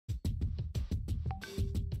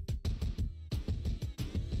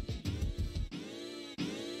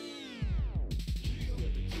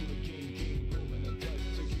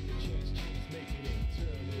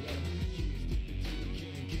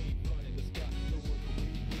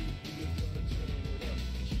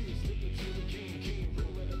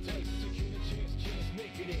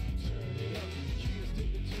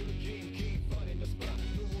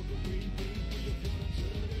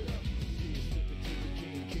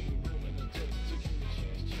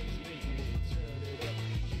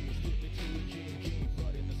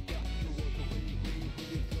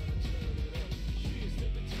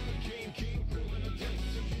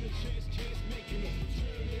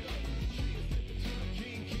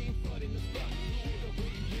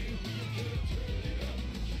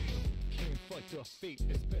your fate,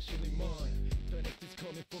 especially mine. Benefits is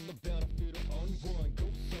coming from the battlefield of unwind.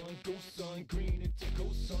 Go sun, green into go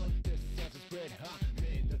sun. This sounds is red hot,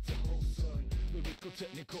 man, that's a whole sun. Lyrical,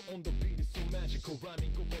 technical on the beat is so magical.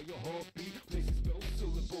 Rhyming over your heartbeat, places spell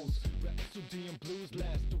syllables. Rhapsody and blues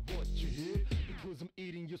last to what you hear. Because I'm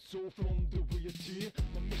eating your soul from the real tear.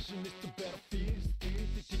 My mission is to battle fear, steer,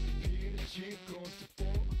 to take the fear, the cheer, guns to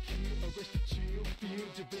fall, kill, arrest the chill, feel,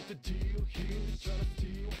 debate the deal, heal, try to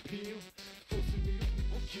steal, peel, forcing me to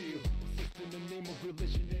people kill. Assist in the name of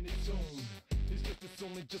religion and its own. It's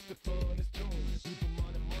only justifying its tone. People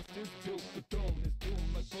minded monsters built the throne. It's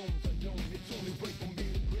doom like bones unknown. It's only right for me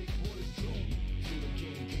to break what is thrown. To the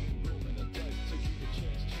game, rolling the dice, take you the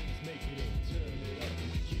chance, make it in, turn it up.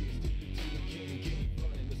 Years sticking to the game,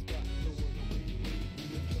 running the spot, no other way,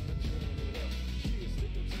 we are gonna turn it up. Years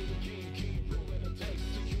sticking to the game, rolling the dice,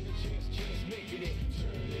 take you the chance, make it in,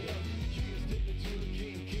 turn it up. Years sticking to the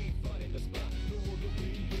game, fighting the spot, no other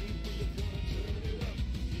way, we are gonna turn it up.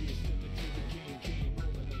 Years sticking to the game,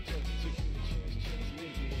 rolling the dice, take you the chance,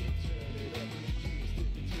 make it in, turn it up. Years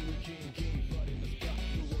sticking to the game, fighting the spot,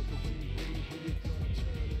 no other way, we are gonna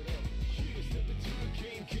turn it up. Years sticking to the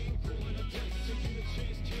game, rolling the dice, take you the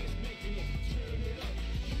chance, make it in, turn it up.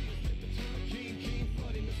 Years sticking to the game,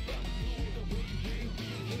 fighting the spot, no other way, we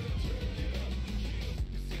are gonna turn it up.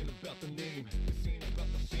 This ain't about the name, this ain't about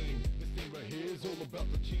the fame. This thing right here is all about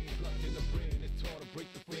the change locked in the brain. It's hard to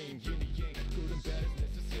break the frame. Yin and yang, good and bad is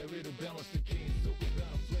necessary to balance the game. So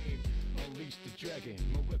without a flame, unleash the dragon.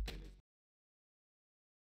 My weapon is.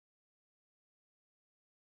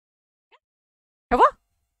 Hello?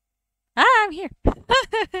 Ah, I'm here.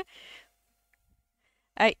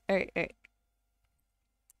 Alright.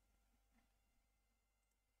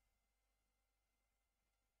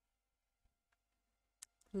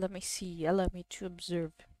 Let me see. Allow me to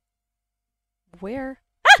observe. Where?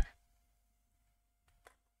 Ah!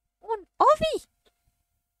 On Ovi!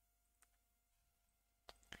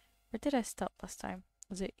 Where did I stop last time?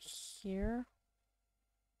 Was it here?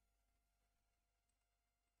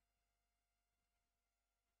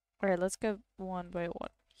 Alright, let's go one by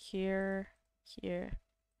one. Here.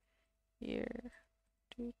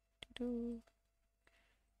 Do, do.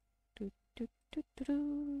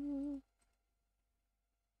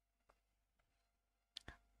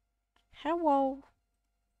 Hello.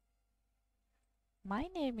 My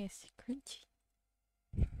name is Crunchy.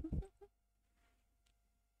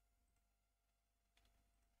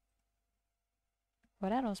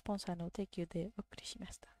 Oraのスポンサーの提供でお送りしま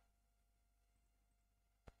した。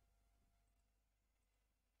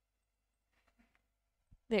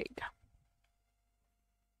There you go.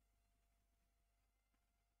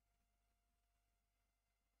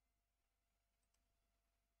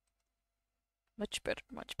 Much better,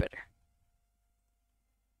 much better.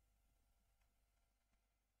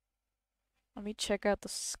 Let me check out the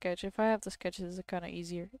sketch. If I have the sketches, it's kind of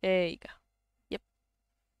easier. There you go. Yep.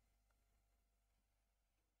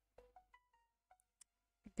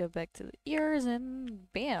 Go back to the ears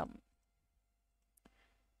and bam.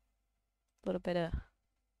 A little bit of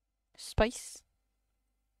spice.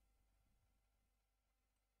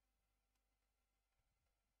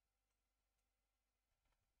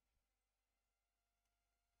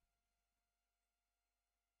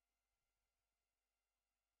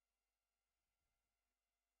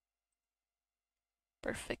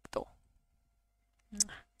 Perfecto.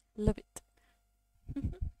 Love it.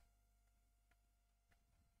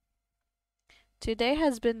 Today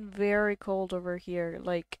has been very cold over here.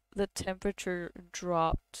 Like, the temperature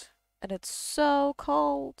dropped. And it's so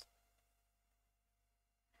cold.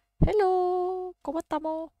 Hello. ¿Cómo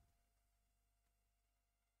estamos?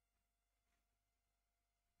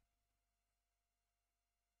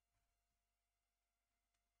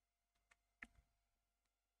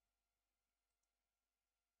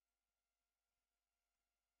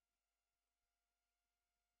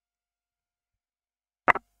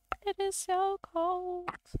 It is so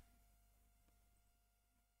cold.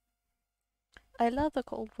 I love the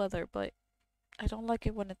cold weather, but I don't like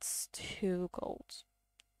it when it's too cold.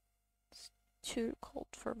 It's too cold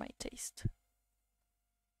for my taste.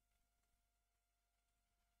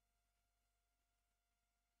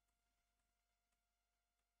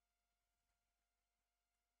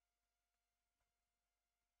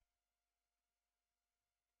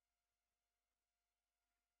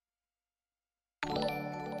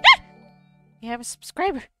 You have a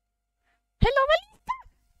subscriber. Hello, Melissa.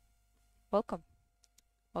 Welcome.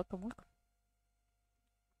 Welcome.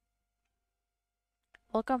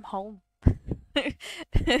 Welcome home.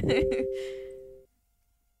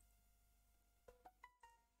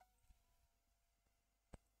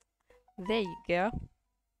 There you go.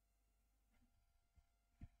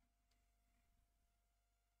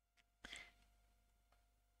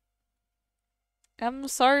 I'm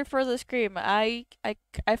sorry for the scream. I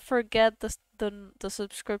forget the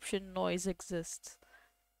subscription noise exists.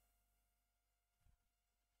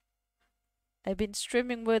 I've been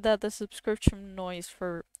streaming without the subscription noise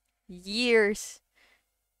for years.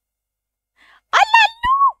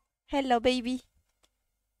 Hello, baby.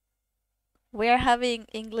 We're having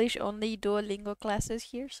English only Duolingo classes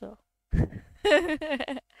here, so.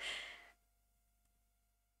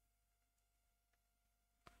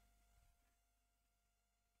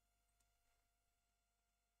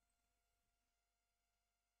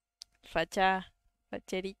 Facha.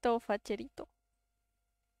 Facherito, facherito.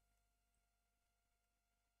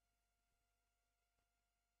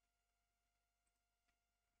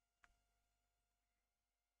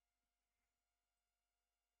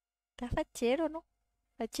 Está fachero, ¿no?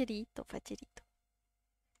 Facherito, facherito.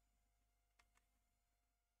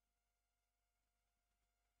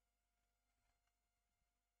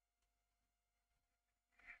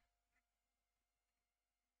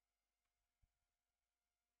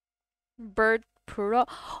 Bird Puro.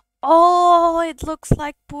 Oh, it looks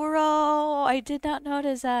like Puro. I did not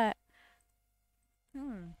notice that.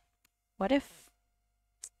 Hmm. What if?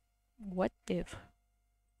 What if?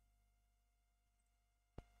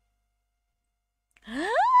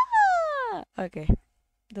 Okay.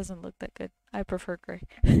 Doesn't look that good. I prefer gray.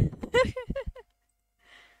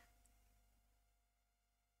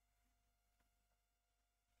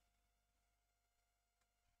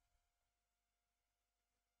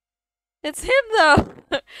 It's him though.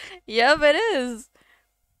 Yep, it is.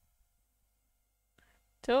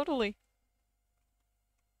 Totally.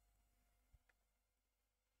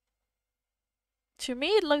 To me,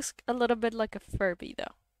 it looks a little bit like a Furby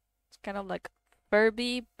though. It's kind of like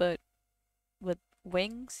Furby, but with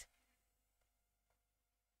wings.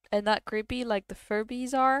 And not creepy like the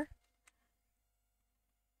Furbies are.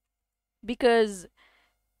 Because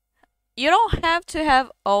you don't have to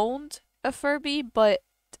have owned a Furby, but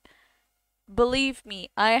believe me,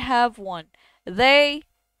 I have one. They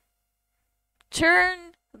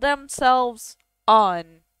turn themselves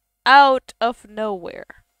on out of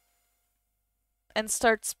nowhere and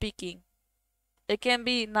start speaking. It can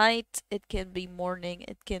be night, it can be morning,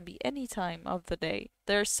 it can be any time of the day.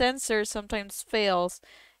 Their sensor sometimes fails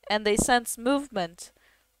and they sense movement.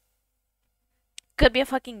 Could be a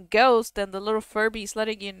fucking ghost and the little Furby's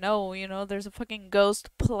letting you know, there's a fucking ghost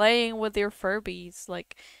playing with your Furbies,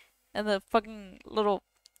 like, and the fucking little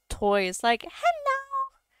toy is like,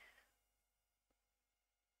 hello!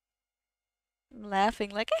 Laughing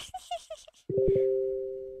like,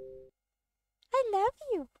 I love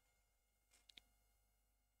you.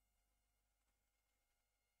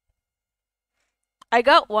 I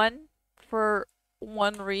got one for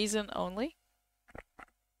one reason only.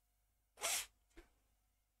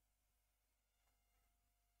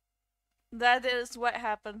 That is what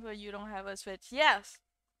happens when you don't have a Switch. Yes.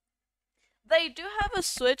 They do have a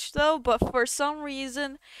Switch though, but for some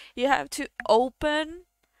reason you have to open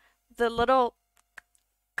the little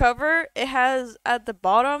cover it has at the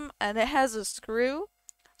bottom and it has a screw.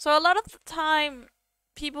 So a lot of the time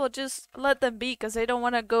people just let them be because they don't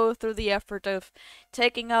want to go through the effort of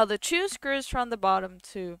taking out the two screws from the bottom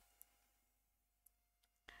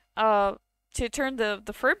uh to turn the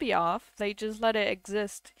Furby off. They just let it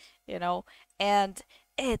exist, you know, and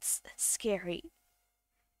it's scary.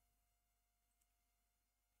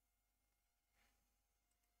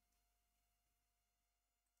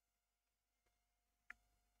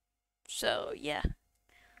 So yeah,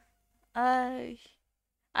 I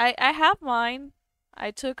I have mine.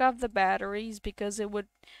 I took off the batteries because it would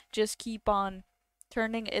just keep on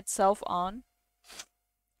turning itself on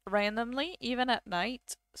randomly, even at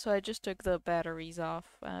night. So I just took the batteries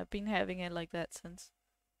off. I've been having it like that since.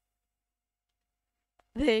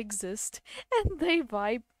 They exist and they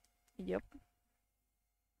vibe. Yep.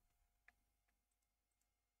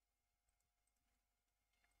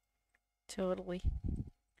 Totally.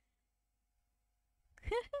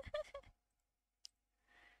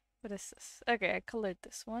 What is this? Okay, I colored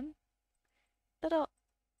this one. Little.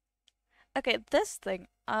 Okay, this thing.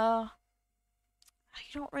 I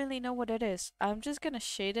don't really know what it is. I'm just gonna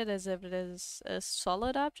shade it as if it is a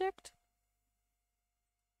solid object.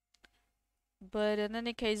 But in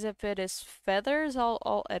any case, if it is feathers,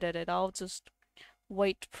 I'll edit it. I'll just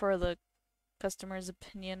wait for the customer's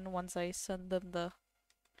opinion once I send them the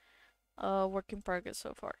work in progress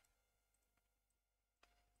so far.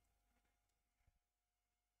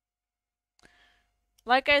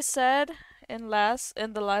 Like I said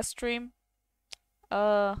in the last stream,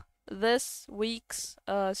 uh, this week's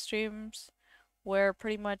streams were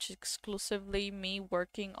pretty much exclusively me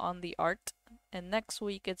working on the art, and next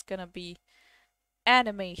week it's gonna be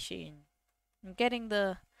animation. I'm getting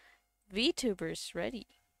the VTubers ready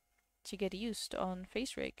to get used on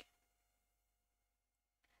FaceRig.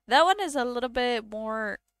 That one is a little bit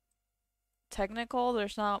more technical.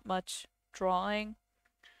 There's not much drawing.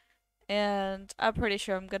 And I'm pretty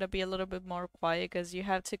sure I'm gonna be a little bit more quiet because you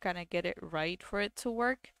have to kind of get it right for it to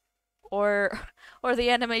work. Or or the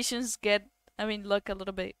animations look a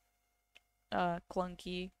little bit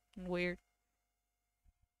clunky and weird.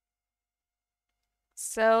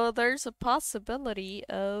 So there's a possibility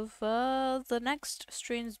of the next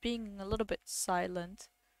streams being a little bit silent.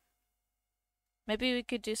 Maybe we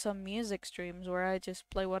could do some music streams where I just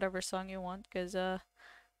play whatever song you want, cause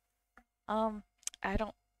um I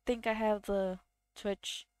don't think I have the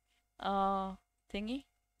Twitch thingy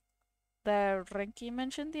that Renki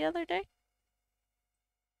mentioned the other day.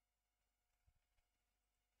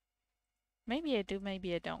 Maybe I do,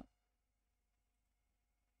 maybe I don't.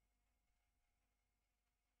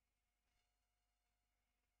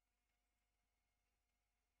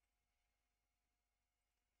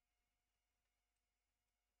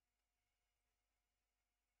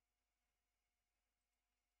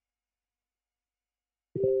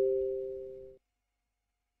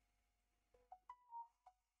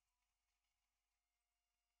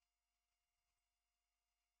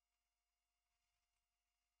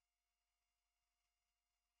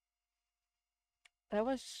 That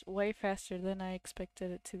was way faster than I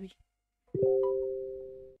expected it to be.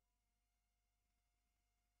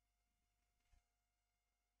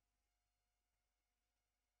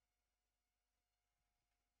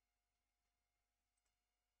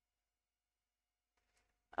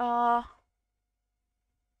 Uh,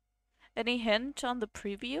 any hint on the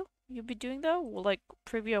preview you'll be doing though? Like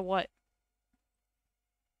preview of what?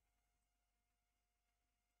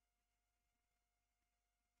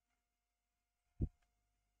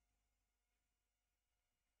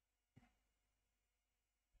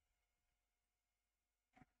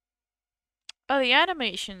 Oh, the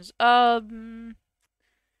animations. No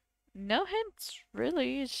hints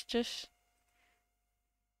really. It's just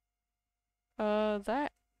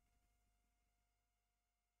that.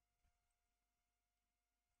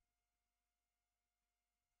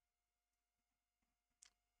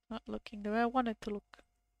 Not looking the way I wanted to look.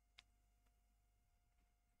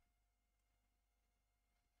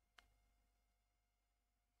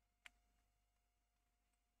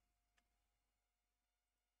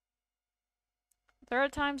 There are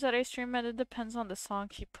times that I stream and it depends on the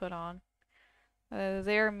songs you put on.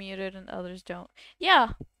 They are muted and others don't.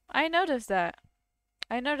 Yeah, I noticed that.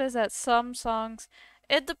 I noticed that some songs,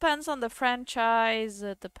 it depends on the franchise,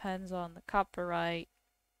 it depends on the copyright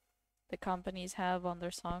the companies have on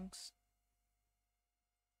their songs.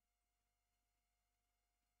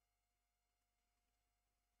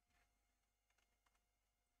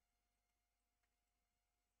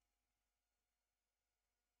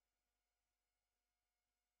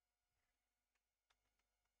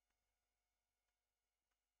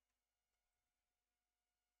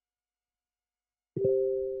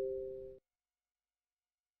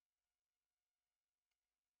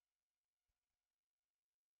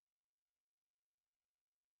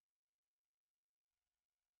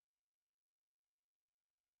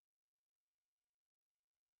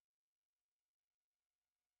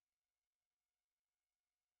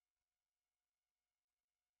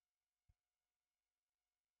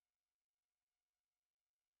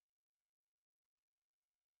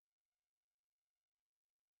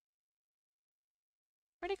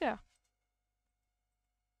 Where'd it go?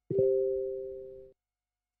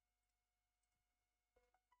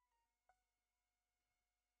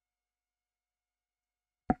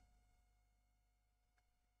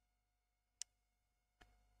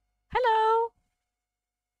 Hello!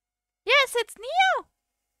 Yes, it's Neo!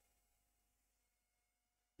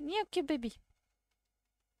 Neo, cute baby.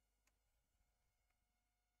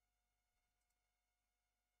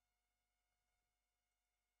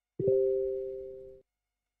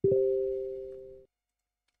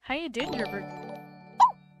 How you doing, Herbert?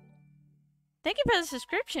 Thank you for the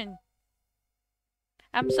subscription.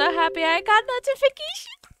 I'm so happy I got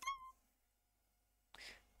notification.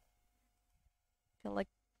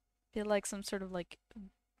 Feel like some sort of like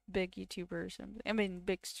big YouTuber or something. I mean,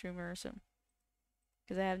 big streamer or something.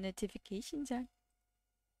 Because I have notifications on.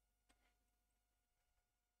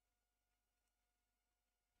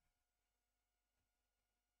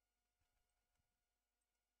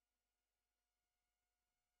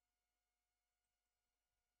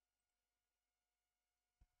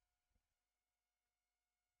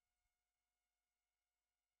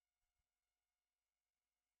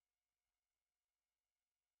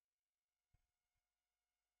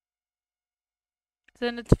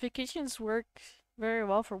 The notifications work very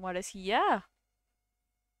well from what I see. Yeah.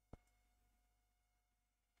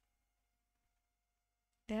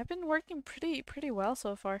 They have been working pretty well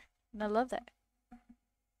so far. And I love that.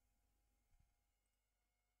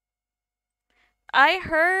 I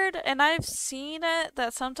heard and I've seen it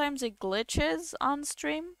that sometimes it glitches on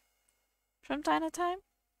stream from time to time.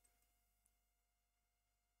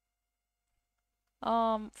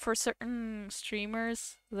 For certain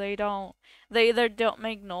streamers, they either don't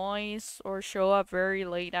make noise or show up very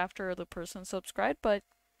late after the person subscribed, but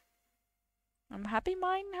I'm happy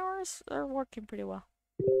mine hours are working pretty well.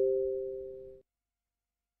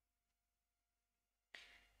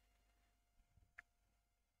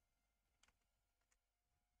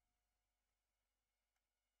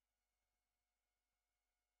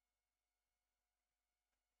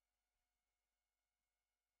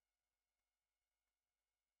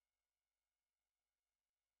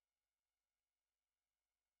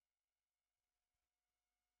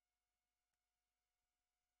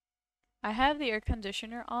 I have the air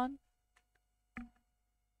conditioner on.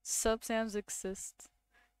 Sub sounds exist.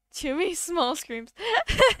 Too many small screams.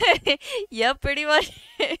 Yep, pretty much.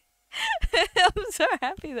 I'm so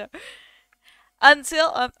happy though.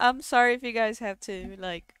 Until I'm sorry if you guys have to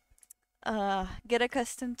like get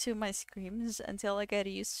accustomed to my screams until I get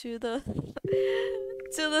used to the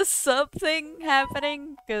to the sub thing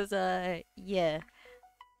happening because yeah.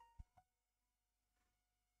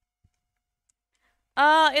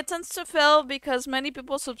 It tends to fail because many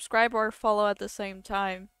people subscribe or follow at the same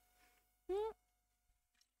time. Hmm,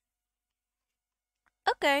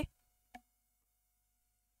 okay.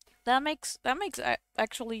 That makes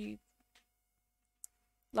actually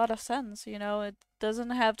a lot of sense, you know. It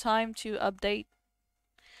doesn't have time to update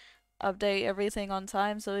everything on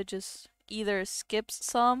time, so it just either skips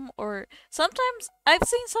some or sometimes I've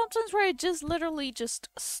seen sometimes where it just literally just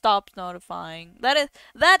stops notifying. That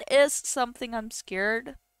is something I'm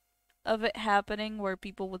scared of it happening where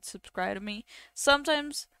people would subscribe to me.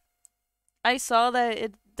 Sometimes I saw that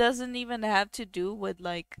it doesn't even have to do with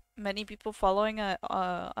like many people following at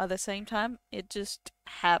the same time. It just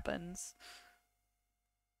happens.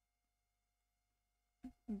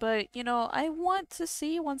 But, you know, I want to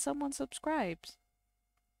see when someone subscribes.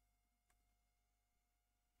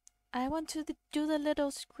 I want to do the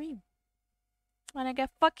little scream. When I get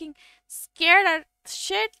fucking scared of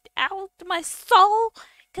shit out of my soul.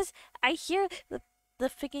 Because I hear the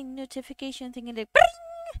freaking notification thing and it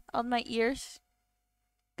on my ears.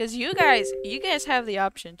 Because you guys have the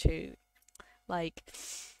option to, like,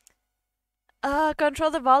 control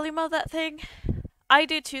the volume of that thing. I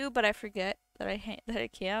do too, but I forget that that I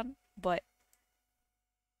can. But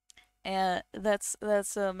and that's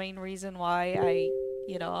the main reason why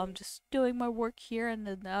I'm just doing my work here and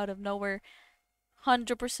then out of nowhere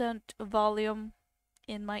 100% volume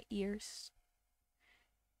in my ears,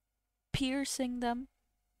 piercing them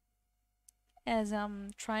as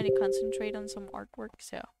I'm trying to concentrate on some artwork.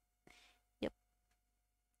 So yep.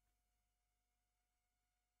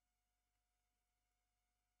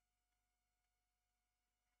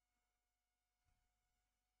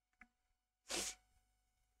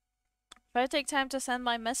 If I take time to send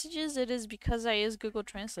my messages, it is because I use Google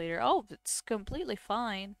Translator. Oh, it's completely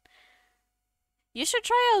fine. You should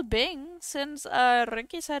try out Bing, since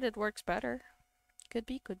Rinky said it works better. Could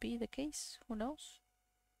be the case. Who knows?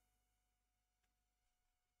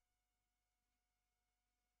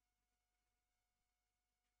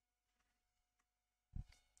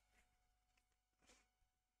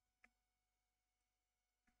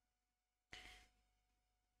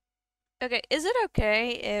 Okay, is it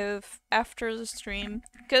okay if after the stream,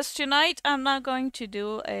 because tonight I'm not going to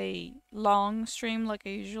do a long stream like I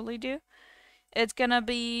usually do. It's gonna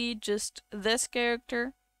be just this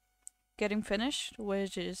character getting finished,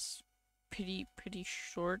 which is pretty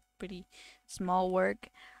short, pretty small work.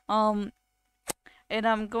 Um, and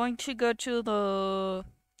I'm going to go to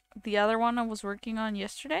the other one I was working on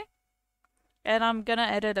yesterday, and I'm gonna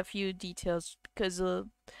edit a few details because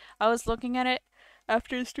I was looking at it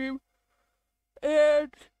after the stream,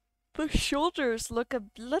 and the shoulders look a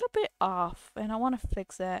little bit off, and I want to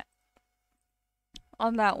fix that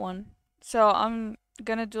on that one. So I'm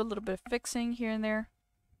gonna do a little bit of fixing here and there.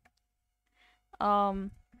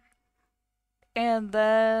 Um, and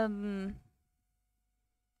then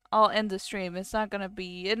I'll end the stream. It's not gonna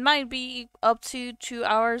be. It might be up to 2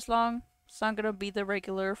 hours long. It's not gonna be the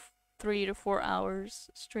regular 3 to 4 hours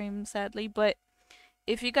stream, sadly. But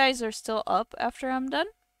if you guys are still up after I'm done,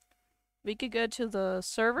 we could go to the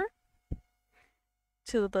server,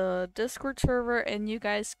 to the Discord server, and you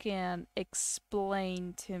guys can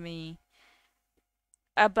explain to me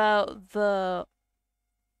about the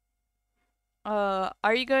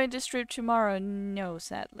are you going to stream tomorrow? No,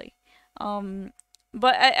 sadly. Um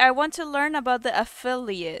but I want to learn about the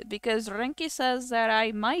affiliate because Renki says that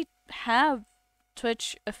I might have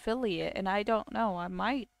Twitch affiliate and I don't know. I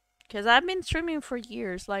might cuz I've been streaming for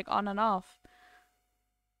years like on and off.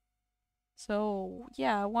 So,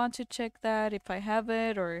 yeah, I want to check that if I have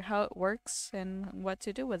it or how it works and what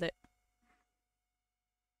to do with it.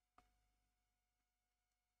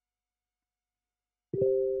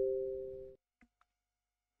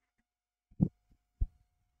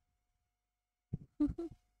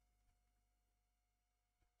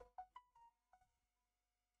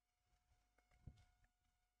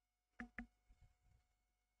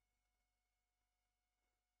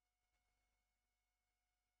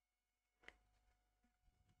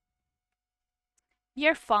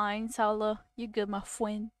 You're fine, Saulo. You good, my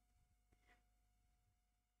friend.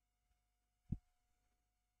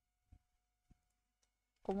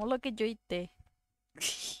 Como lo que yo hice.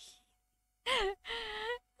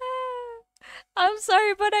 I'm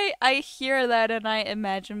sorry, but I hear that and I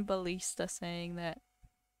imagine Ballista saying that.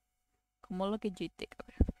 Como lo que yo hice,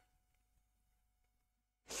 cabrón.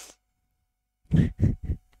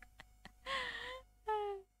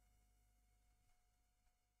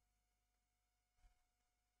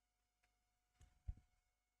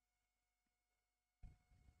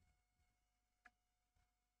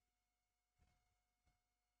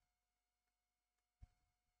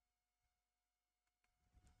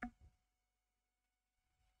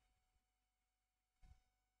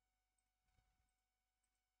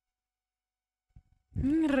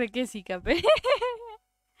 Re que sí, cape.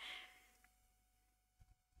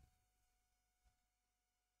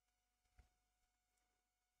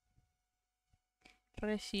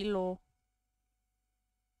 Re chilo.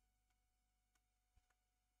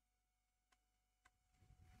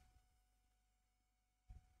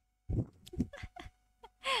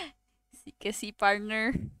 Sí que sí,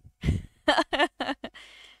 partner.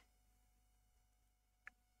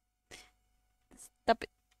 Stop it.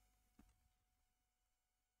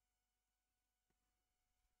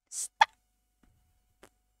 Stop.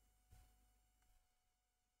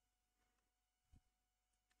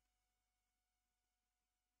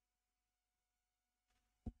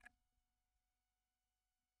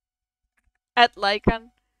 At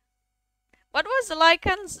Lycan. What was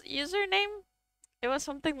Lycan's username? It was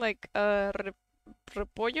something like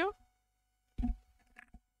repollo.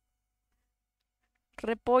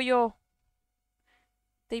 Repollo.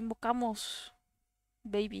 Te invocamos,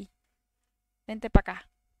 baby. Vente para acá.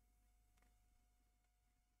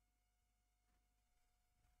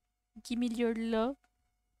 Give me your love.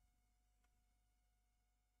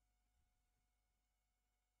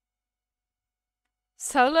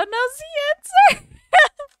 Solo knows the answer.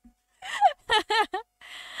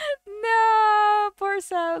 No, poor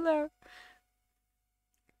Solo.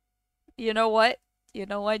 You know what? You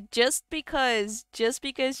know what? Just because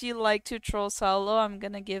you like to troll Solo, I'm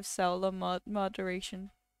gonna give Solo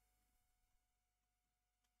moderation.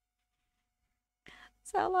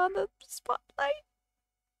 Solo on the spotlight.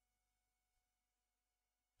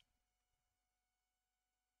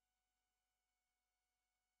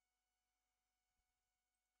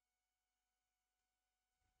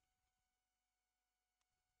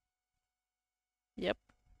 Yep.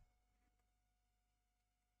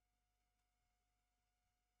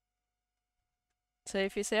 So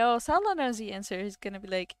if you say, "Oh, Solo knows the answer," he's gonna be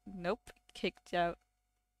like, "Nope, kicked out."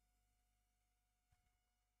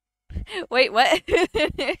 Wait, what?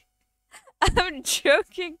 I'm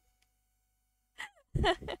joking.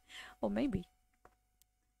 Well, maybe.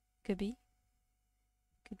 Could be.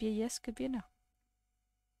 Could be a yes, could be a no.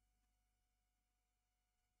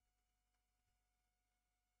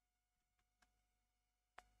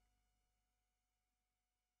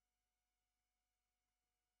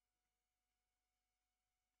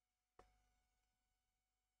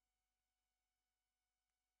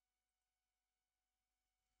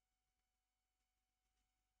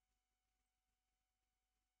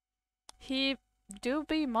 He do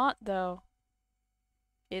be Mott though.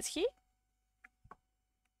 Is he?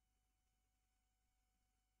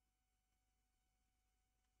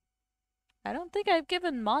 I don't think I've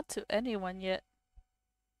given Mott to anyone yet.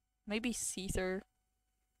 Maybe Caesar.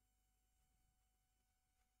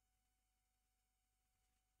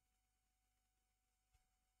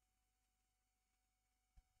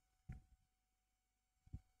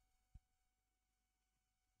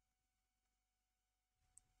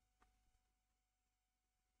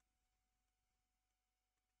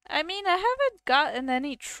 I mean, I haven't gotten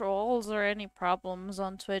any trolls or any problems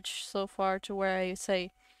on Twitch so far to where I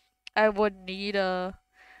say I would need a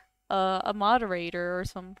moderator or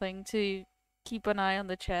something to keep an eye on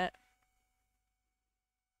the chat.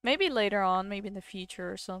 Maybe later on, maybe in the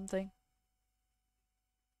future or something.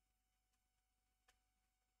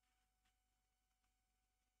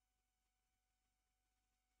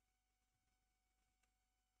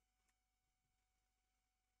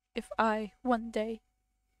 If I one day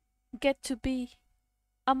get to be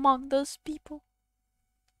among those people,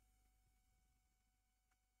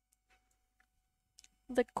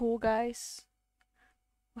 the cool guys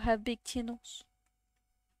who have big channels.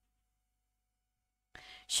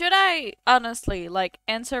 Should I honestly, like,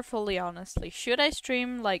 answer fully honestly? Should I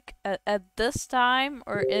stream like at this time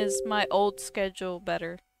or is my old schedule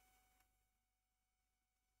better?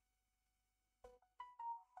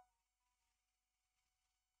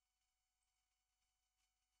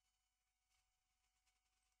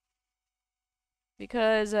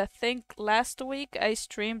 Because I think last week I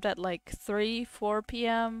streamed at like 3, 4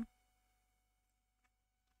 p.m.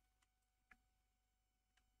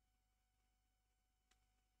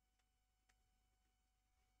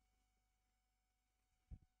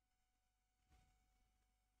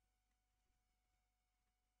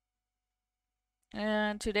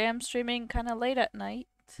 And today I'm streaming kind of late at night.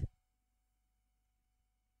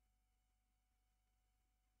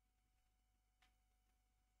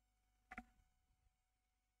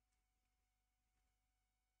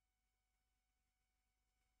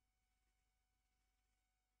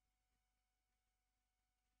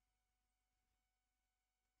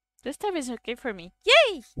 This time is okay for me.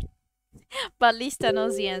 Yay! Ballista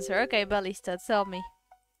knows the answer. Okay, Ballista, tell me.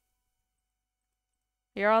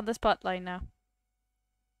 You're on the spotlight now.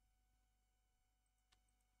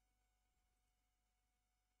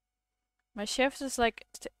 My shift is like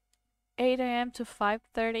 8 a.m. to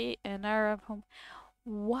 5:30 and I'm home.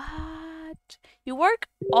 What? You work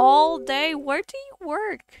all day? Where do you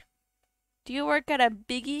work? Do you work at a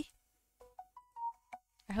biggie?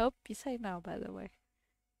 I hope you say no, by the way.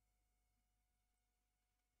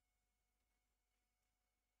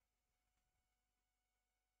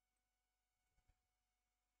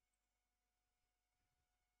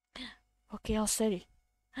 Okay, I'll study.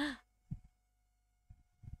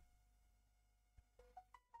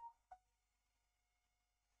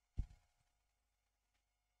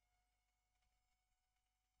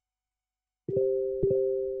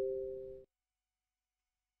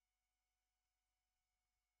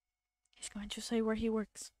 He's going to say where he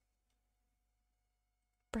works.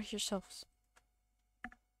 Brace yourselves.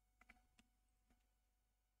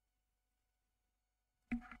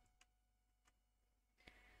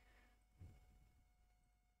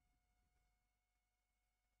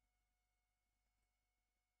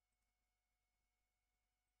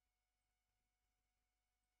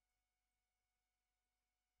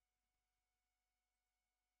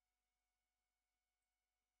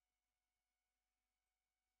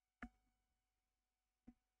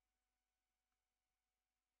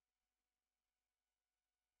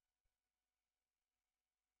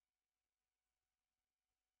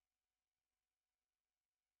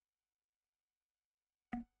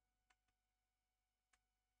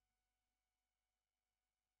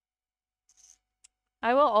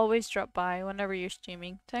 I will always drop by whenever you're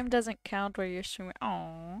streaming. Time doesn't count where you're streaming.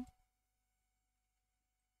 Aww.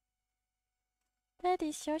 That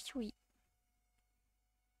is so sweet.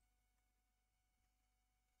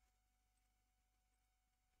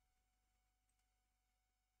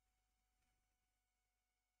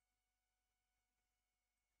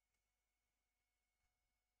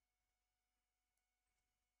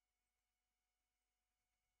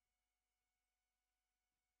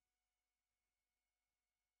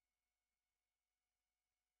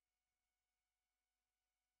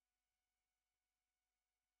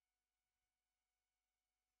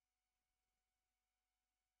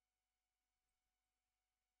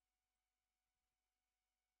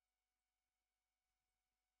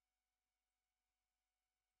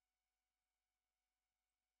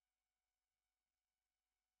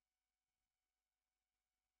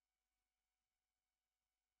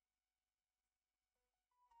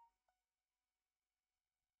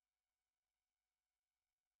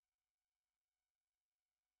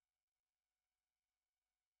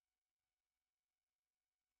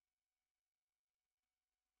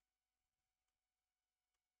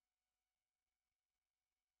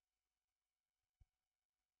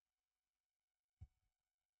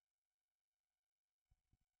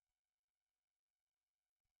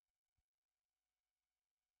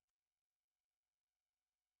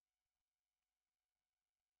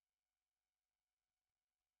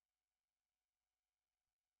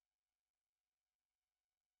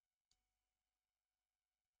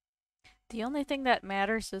 The only thing that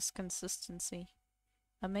matters is consistency.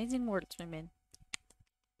 Amazing words, my man.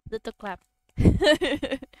 Little clap.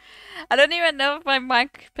 I don't even know if my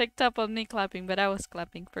mic picked up on me clapping, but I was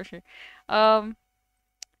clapping for sure. Um,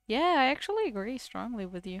 yeah, I actually agree strongly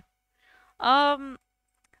with you. Um,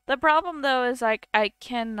 the problem though is like I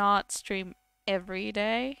cannot stream every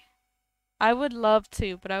day. I would love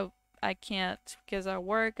to, but I can't because I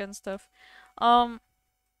work and stuff. Um,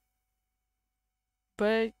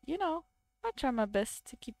 but you know, I try my best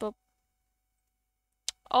to keep up.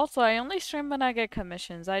 Also, I only stream when I get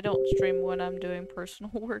commissions. I don't stream when I'm doing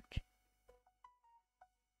personal work.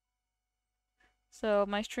 So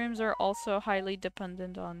my streams are also highly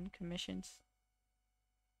dependent on commissions.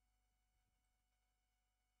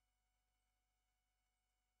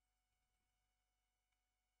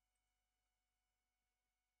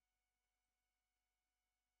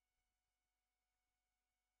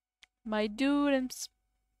 My dude, I'm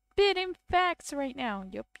spitting facts right now.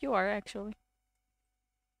 Yup, you are actually.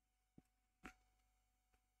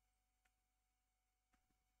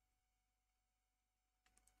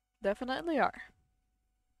 Definitely are.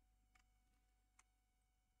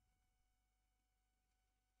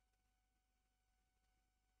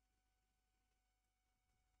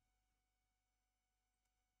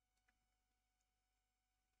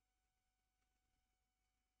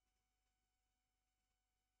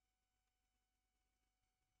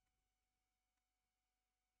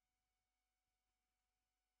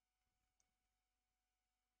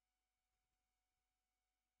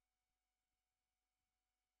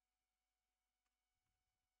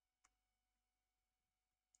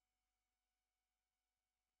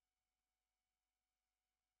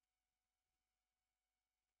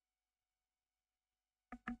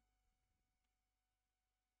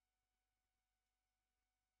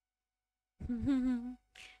 You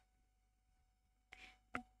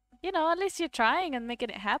know, at least you're trying and making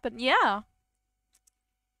it happen. Yeah.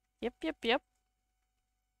 Yep, yep, yep.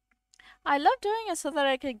 I love doing it so that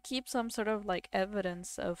I can keep some sort of like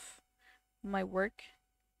evidence of my work.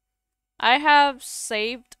 I have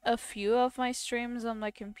saved a few of my streams on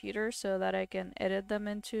my computer so that I can edit them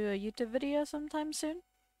into a YouTube video sometime soon.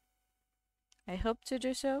 I hope to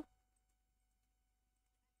do so.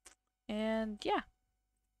 And yeah.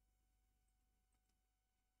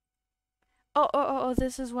 Oh,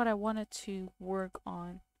 this is what I wanted to work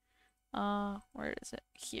on. Where is it?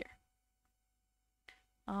 Here.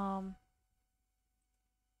 Um,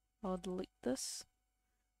 I'll delete this.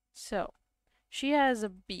 So, she has a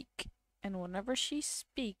beak, and whenever she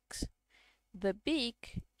speaks, the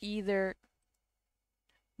beak either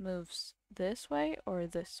moves this way or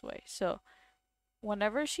this way. So,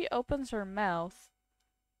 whenever she opens her mouth,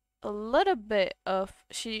 a little bit of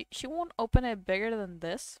she won't open it bigger than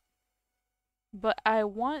this, but I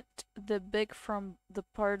want the big from the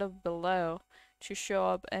part of below to show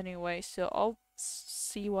up anyway, so I'll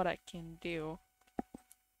see what I can do.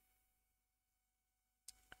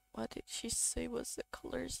 What did she say was the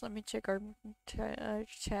colors? Let me check our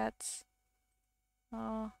chats.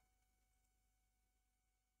 Let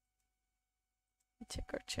me check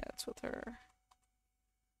our chats with her.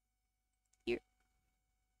 Here.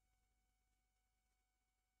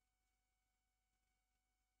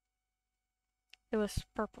 It was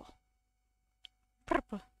purple.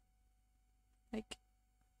 Purple. Like,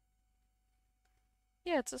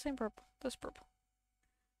 yeah, it's the same purple. This purple.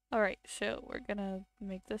 Alright, so we're gonna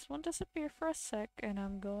make this one disappear for a sec, and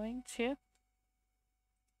I'm going to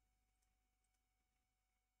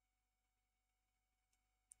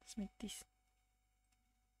let's make these.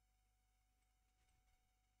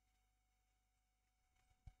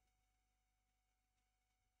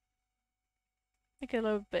 Make it a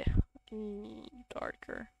little bit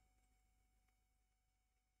darker.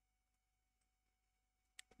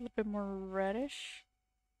 A little bit more reddish.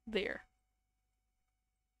 There.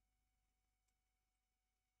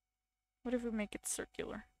 What if we make it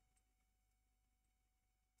circular?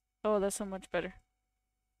 Oh, that's so much better.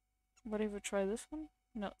 What if we try this one?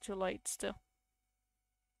 No, too light still.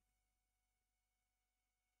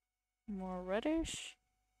 More reddish.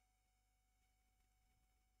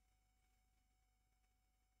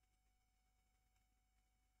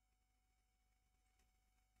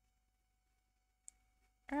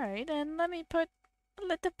 Alright, and let me put a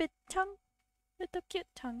little bit tongue. Little cute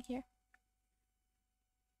tongue here.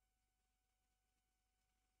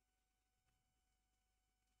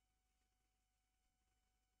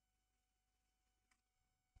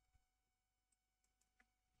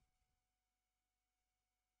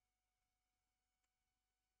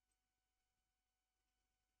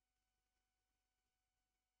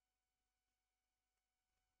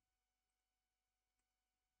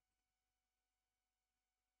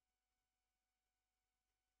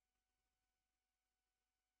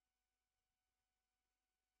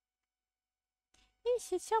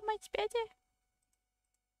 This is so much better.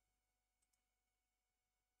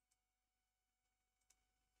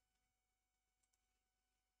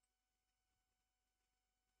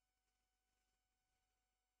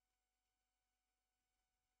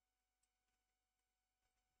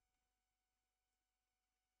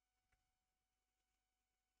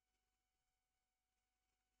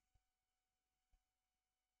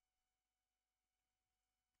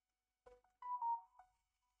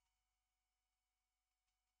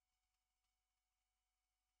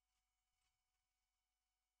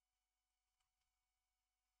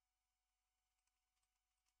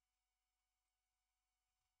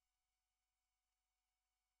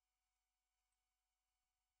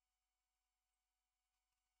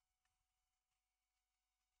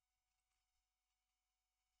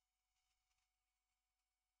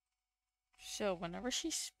 So whenever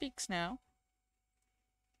she speaks now,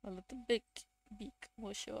 a little big beak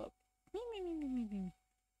will show up. Me, me, me, me, me, me.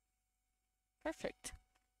 Perfect.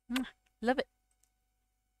 Love it.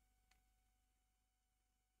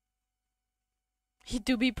 He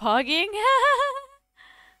do be pogging?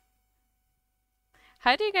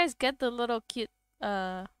 How do you guys get the little cute,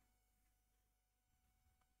 do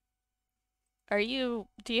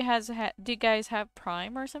you guys have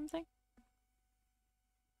Prime or something?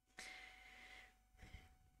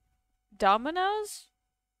 Domino's?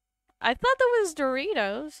 I thought that was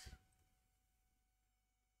Doritos.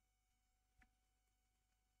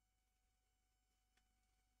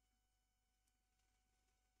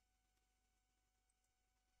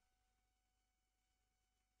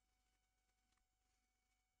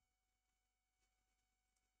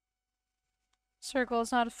 Circle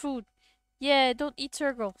is not a food. Yeah, don't eat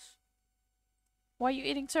circles. Why are you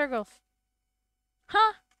eating circles?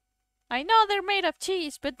 Huh? I know they're made of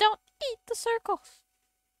cheese, but don't eat the circles.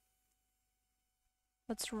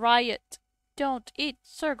 Let's riot. Don't eat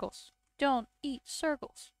circles. Don't eat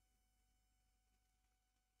circles.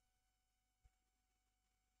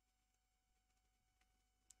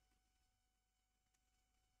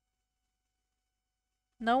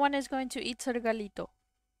 No one is going to eat cirgalito.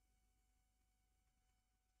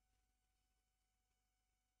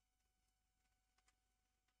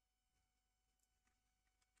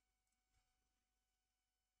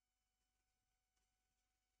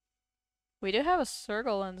 We do have a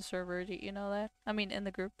circle on the server, do you know that? I mean, in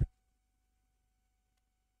the group.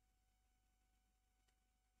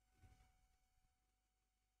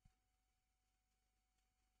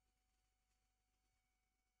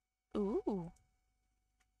 Ooh.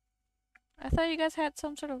 I thought you guys had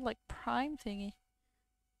some sort of like Prime thingy.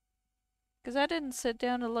 Because I didn't sit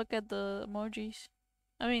down to look at the emojis.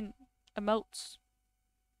 I mean, emotes.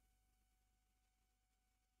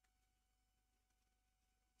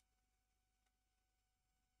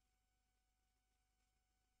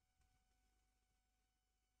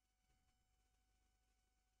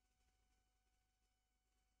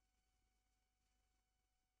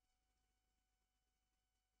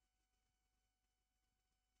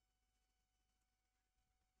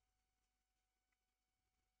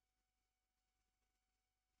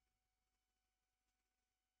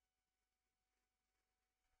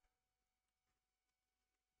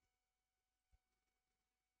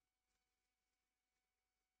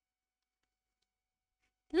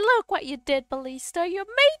 Look what you did, Ballista. You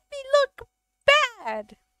made me look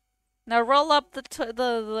bad. Now roll up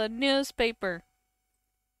the newspaper.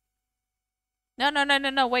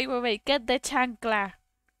 No. Wait. Get the chancla.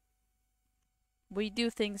 We do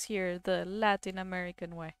things here the Latin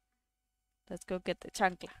American way. Let's go get the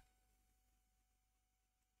chancla.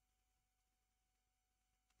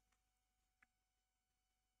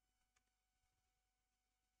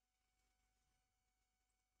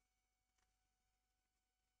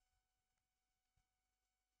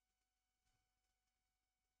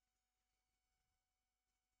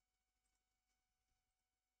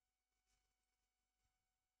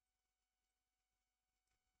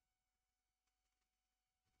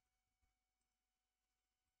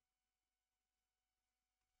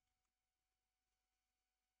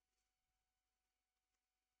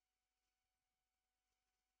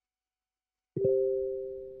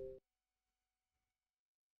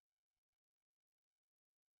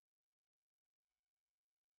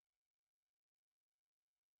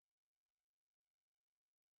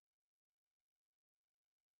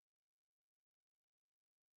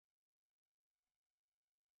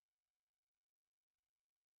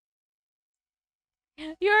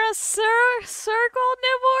 You're a circle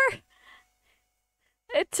nibor?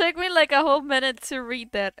 It took me like a whole minute to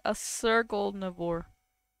read that. A circle nibor.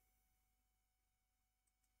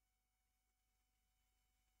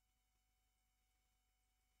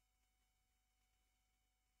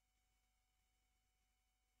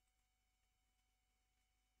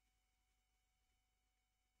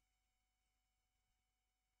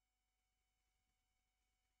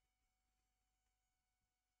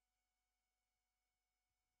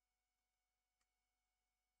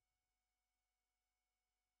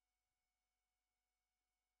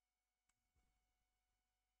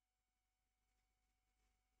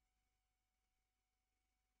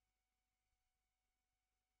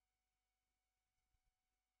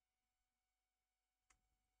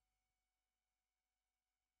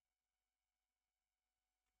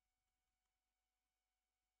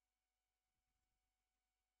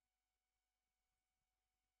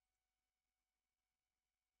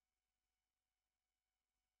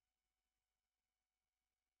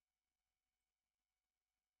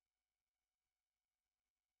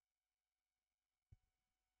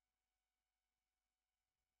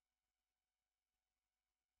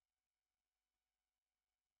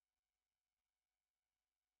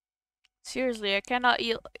 Seriously, I cannot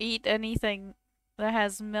eat anything that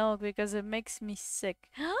has milk because it makes me sick.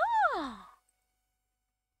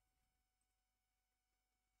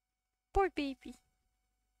 Poor baby.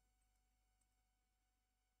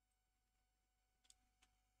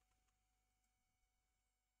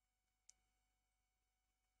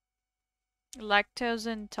 Lactose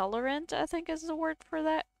intolerant, I think is the word for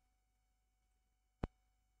that.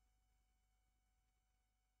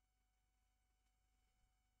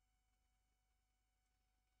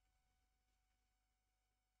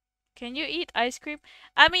 Can you eat ice cream?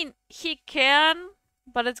 I mean, he can,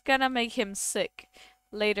 but it's gonna make him sick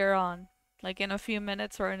later on, like in a few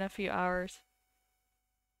minutes or in a few hours.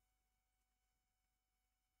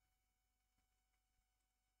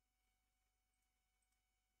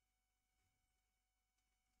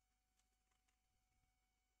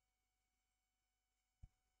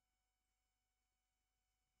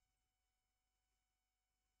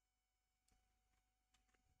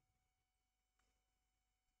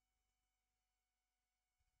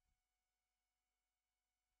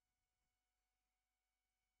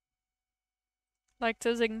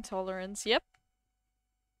 Lactose intolerance, yep,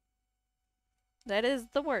 that is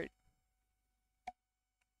the word.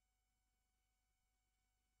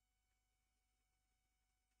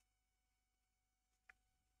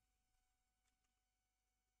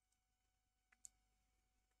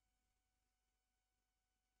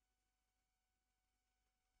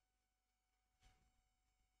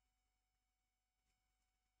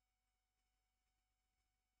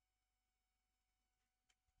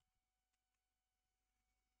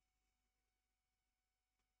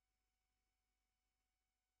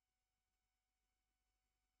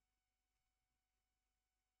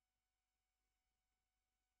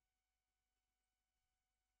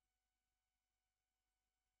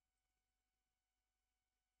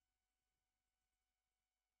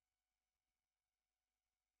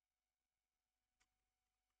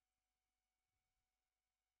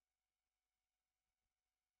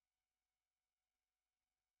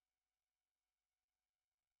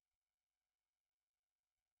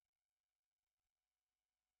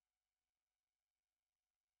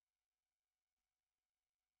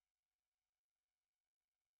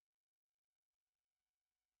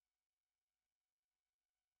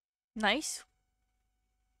 Nice.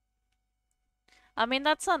 I mean,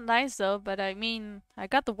 that's not nice though, but I mean, I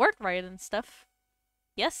got the word right and stuff.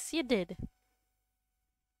 Yes, you did.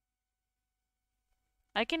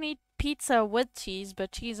 I can eat pizza with cheese,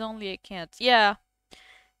 but cheese only I can't. Yeah,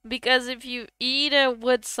 because if you eat it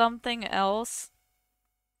with something else,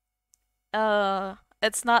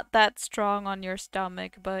 it's not that strong on your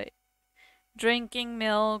stomach, but drinking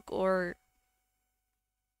milk or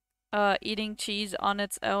eating cheese on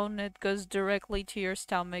its own, it goes directly to your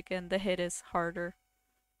stomach and the hit is harder.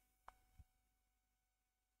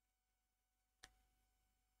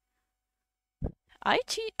 I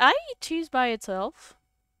eat cheese by itself.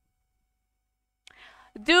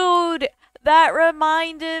 Dude, that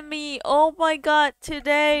reminded me. Oh my god,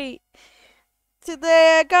 today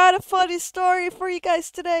I got a funny story for you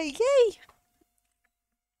guys today. Yay!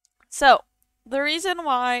 So, the reason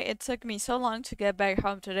why it took me so long to get back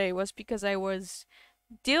home today was because I was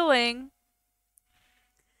doing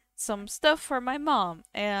some stuff for my mom,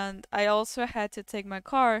 and I also had to take my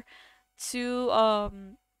car to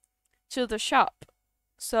the shop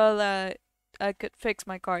so that I could fix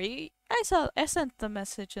my car. I sent the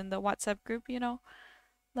message in the WhatsApp group,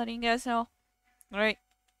 letting you guys know. All right.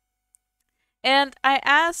 And I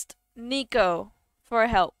asked Nico for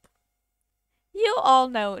help. You all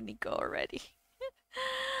know Nico already.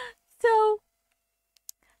 So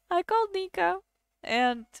I called Nico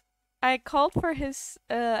and I called for his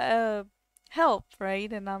help,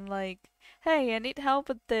 right? And I'm like, "Hey, I need help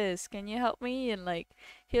with this. Can you help me?" And like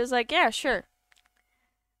he was like, "Yeah, sure."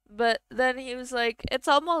 But then he was like, it's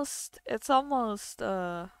almost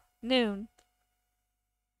noon.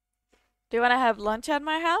 Do you want to have lunch at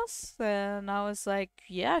my house? And I was like,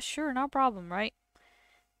 "Yeah, sure, no problem, right?"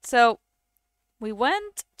 So we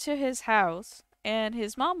went to his house and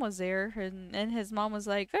his mom was there and his mom was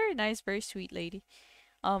like very nice, very sweet lady.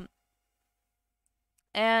 Um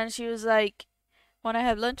and she was like, "Want to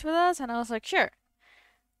have lunch with us?" And I was like, "Sure."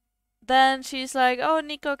 Then she's like, "Oh,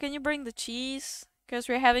 Nico, can you bring the cheese? Because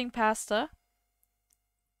we're having pasta."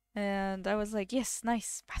 And I was like, "Yes,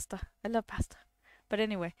 nice pasta. I love pasta." But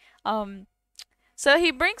anyway, so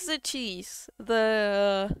he brings the cheese,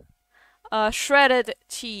 the shredded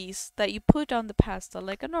cheese that you put on the pasta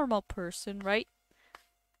like a normal person, right?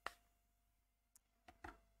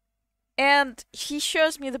 And he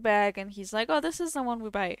shows me the bag and he's like, "Oh, this is the one we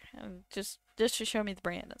buy." And just just to show me the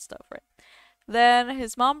brand and stuff, right? Then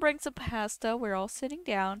his mom brings a pasta. We're all sitting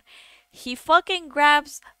down. He fucking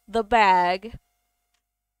grabs the bag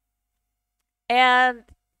and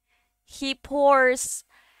he pours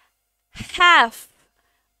half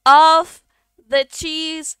of the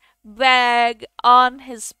cheese bag on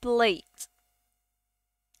his plate.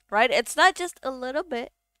 Right? It's not just a little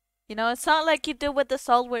bit. You know, it's not like you do with the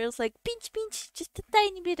salt where it's like pinch, pinch, just a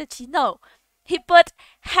tiny bit of cheese. No. He put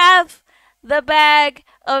half the bag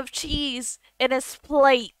of cheese in his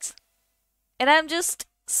plate. And I'm just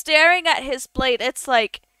staring at his plate. It's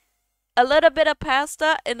like a little bit of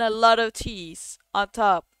pasta and a lot of cheese on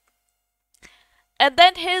top. And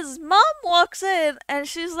then his mom walks in and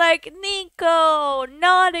she's like, Nico,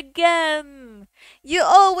 not again. You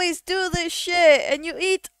always do this shit and you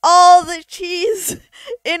eat all the cheese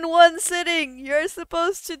in one sitting. You're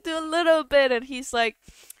supposed to do a little bit. And he's like,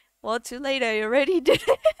 well, too late. I already did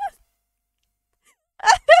it.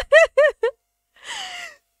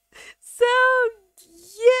 So,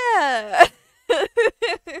 yeah.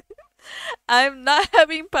 I'm not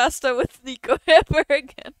having pasta with Nico ever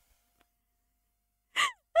again.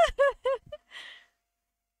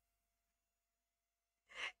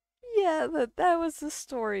 Yeah, that was the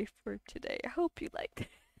story for today. I hope you liked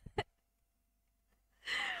it.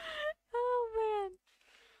 Oh man,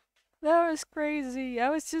 that was crazy. I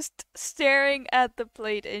was just staring at the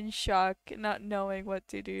plate in shock, not knowing what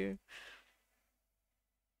to do.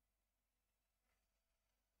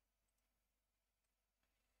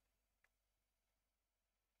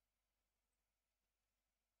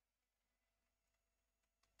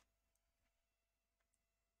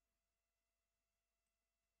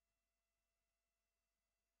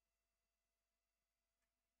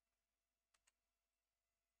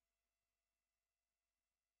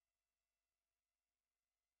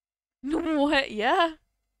 What? Yeah.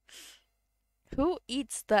 Who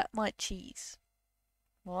eats that much cheese?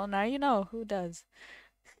 Well, now you know who does.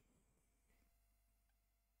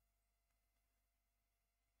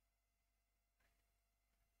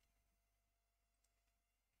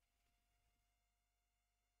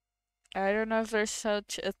 I don't know if there's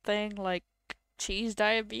such a thing like cheese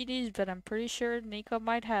diabetes, but I'm pretty sure Nico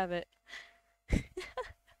might have it.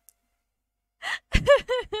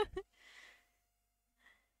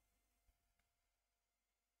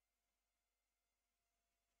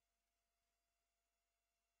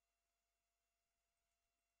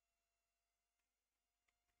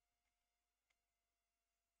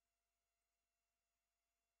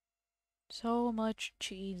 So much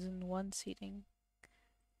cheese in one sitting.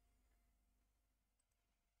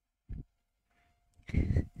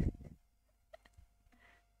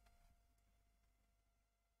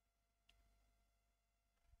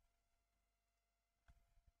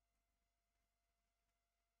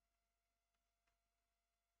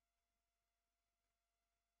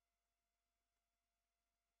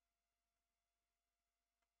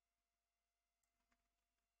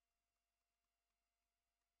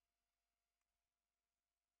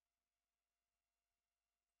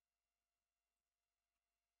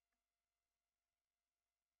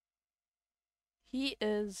 He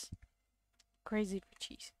is crazy for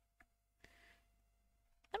cheese.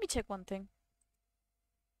 Let me check one thing.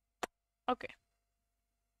 Okay.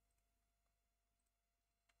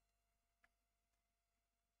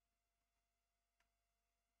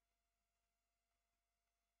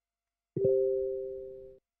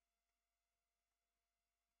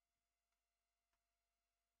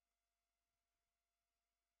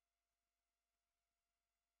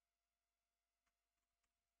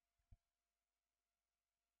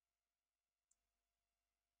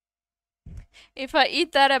 If I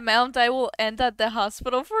eat that amount, I will end at the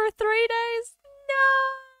hospital for 3 days. No!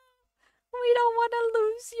 We don't want to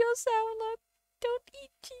lose you, Saula. Don't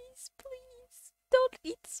eat cheese, please. Don't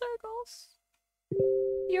eat circles.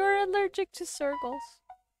 You're allergic to circles.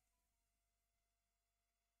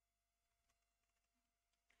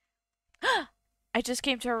 I just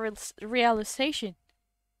came to a realization.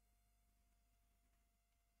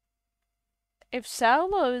 If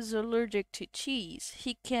Saulo is allergic to cheese,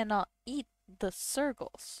 he cannot eat the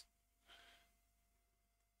circles.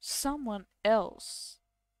 Someone else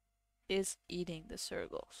is eating the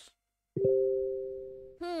circles.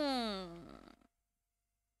 Hmm.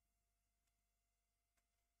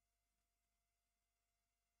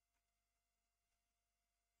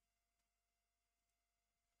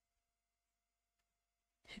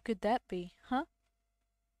 Who could that be, huh?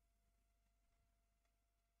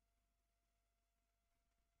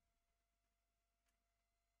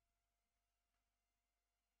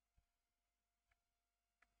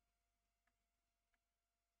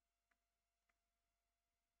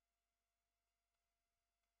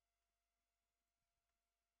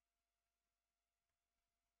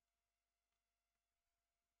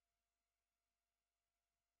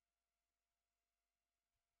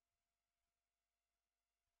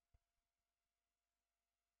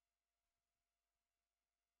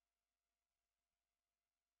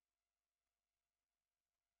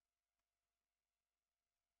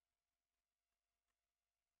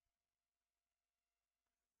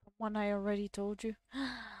 One I already told you.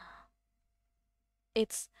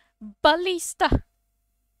 It's Ballista.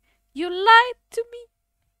 You lied to me.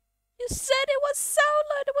 You said it was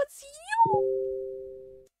Saulo. It was you.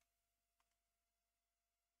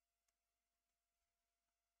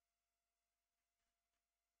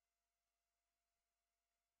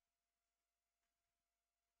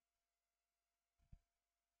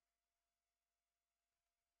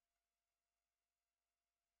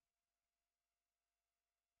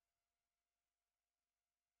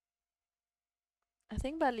 I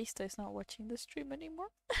think Ballista is not watching the stream anymore.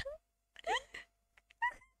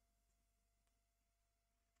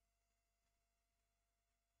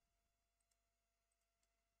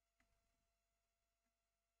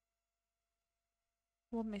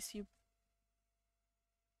 We'll miss you.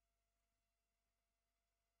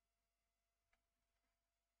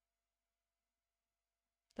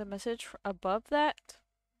 The message above that?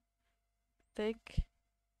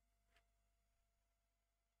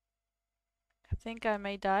 I think I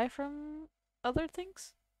may die from other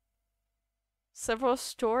things. Several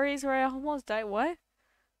stories where I almost died. What?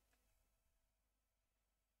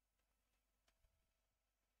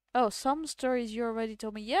 Oh, some stories you already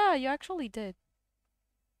told me. Yeah, you actually did.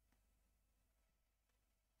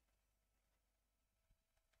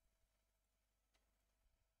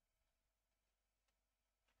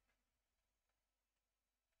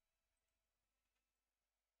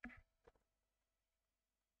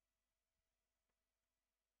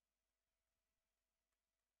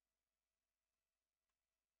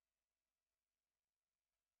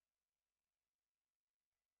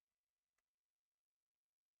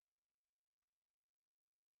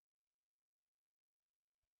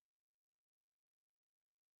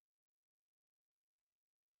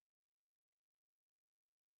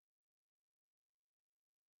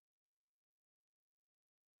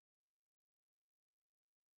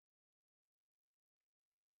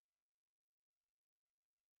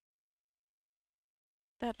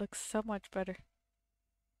 That looks so much better.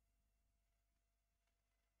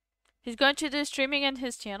 He's going to do streaming in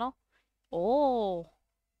his channel? Oh.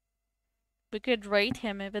 We could rate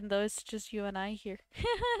him even though it's just you and I here.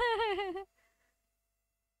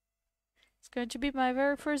 It's going to be my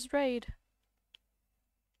very first raid.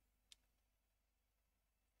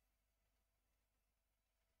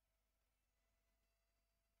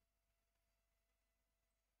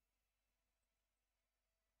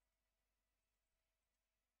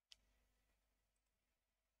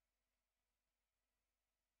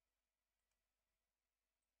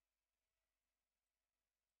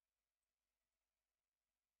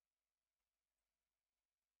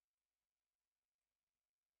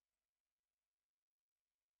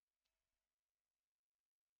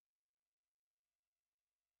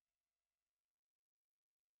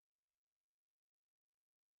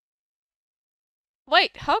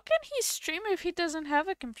 Wait, how can he stream if he doesn't have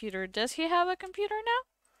a computer? Does he have a computer now?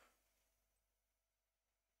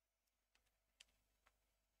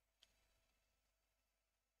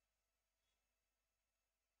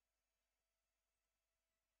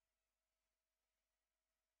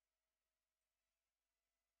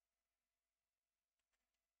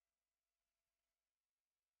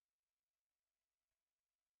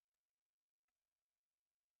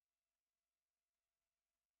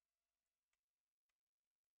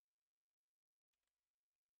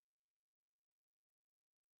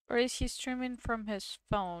 Or is he streaming from his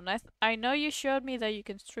phone? I know you showed me that you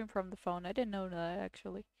can stream from the phone. I didn't know that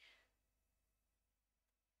actually.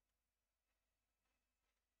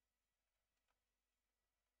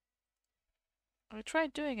 I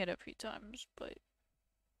tried doing it a few times, but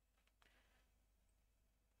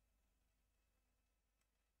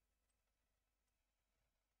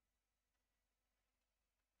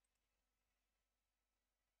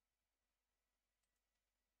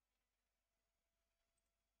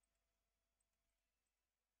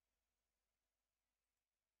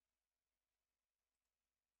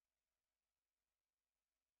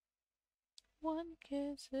one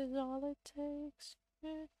kiss is all it takes.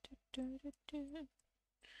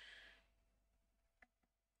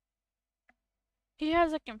 He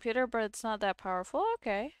has a computer, but it's not that powerful.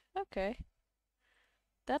 Okay, okay.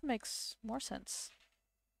 That makes more sense.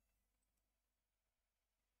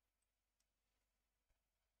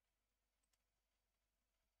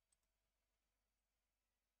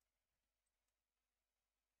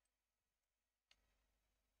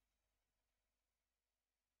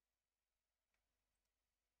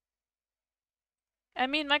 I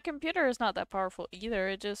mean, my computer is not that powerful either.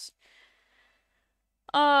 It just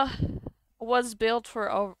uh was built for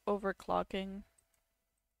overclocking.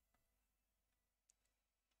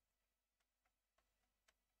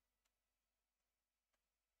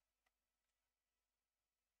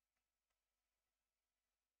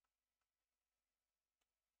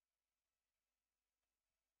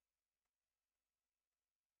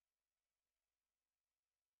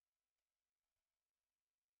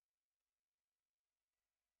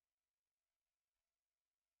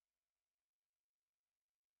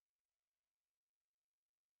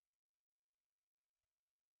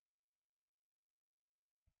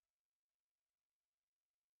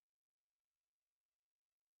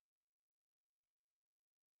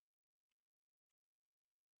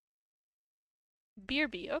 beer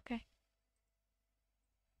bee, okay.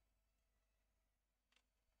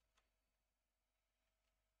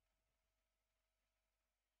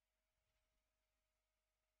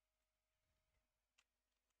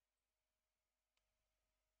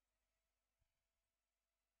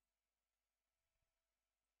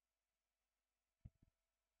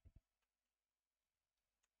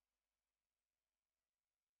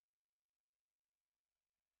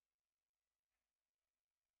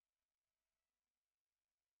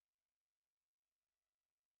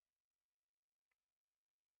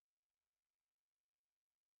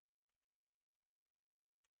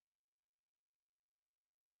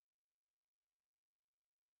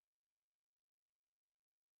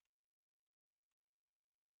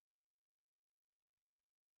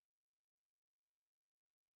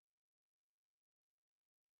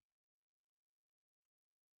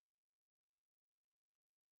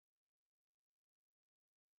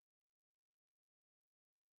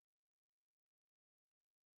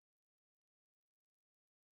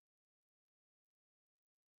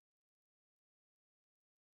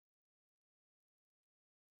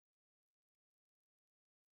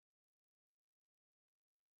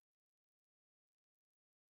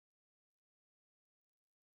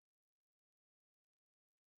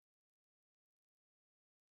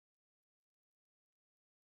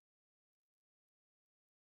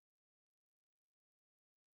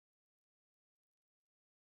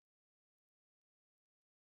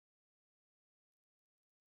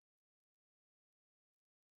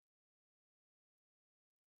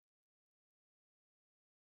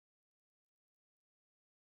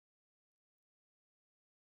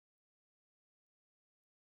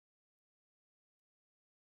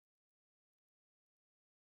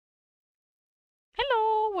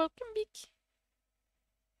 Hello, welcome back.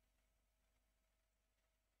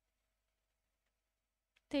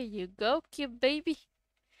 There you go, cute baby.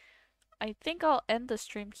 I think I'll end the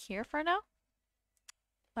stream here for now.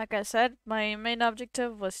 Like I said, my main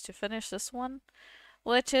objective was to finish this one,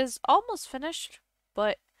 which is almost finished,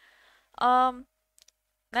 but um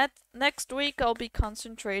next week I'll be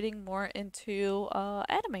concentrating more into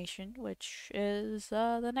animation, which is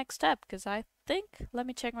the next step because I think let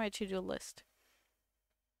me check my to-do list.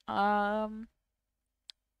 Um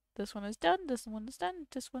this one is done, this one is done,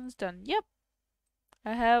 this one is done. Yep.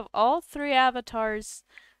 I have all 3 avatars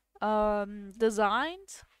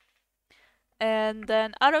designed. And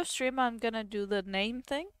then out of stream I'm gonna do the name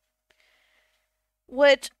thing,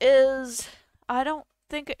 which is I don't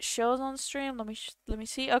think it shows on stream. Let me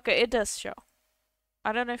see. Okay, it does show.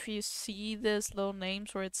 I don't know if you see this little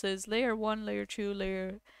names where it says layer 1, layer 2,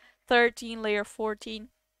 layer 13, layer 14.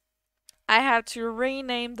 I have to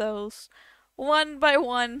rename those one by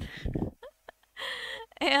one.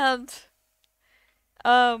 And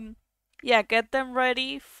yeah, get them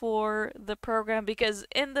ready for the program because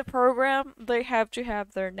in the program they have to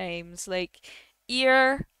have their names like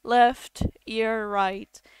ear left, ear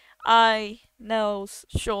right, eye, nose,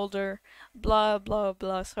 shoulder, blah blah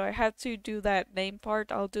blah. So I have to do that name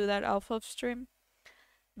part. I'll do that off of stream.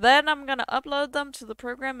 Then I'm gonna upload them to the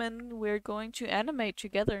program and we're going to animate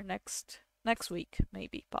together next week,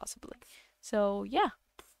 maybe, possibly. So yeah.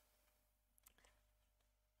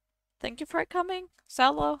 Thank you for coming,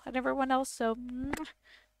 Salo, and everyone else. So love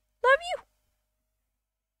you.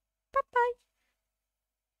 Bye bye.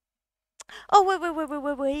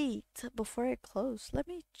 Oh wait. Before I close, let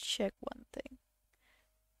me check one thing.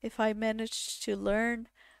 If I managed to learn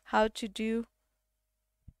how to do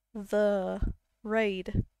the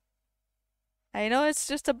raid. I know it's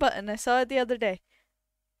just a button. I saw it the other day.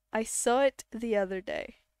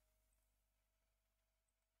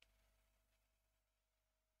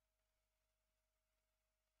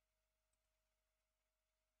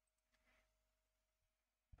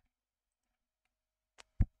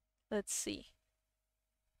 Let's see.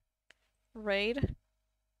 Raid.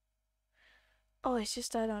 Oh, it's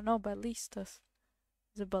just I don't know. Ballistas.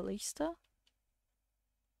 Is it ballista?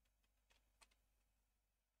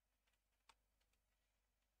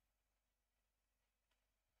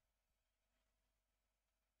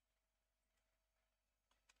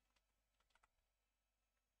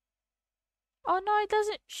 Oh no, it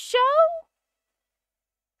doesn't show.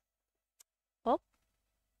 Well,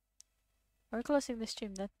 we're closing the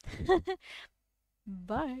stream then.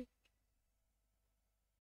 Bye.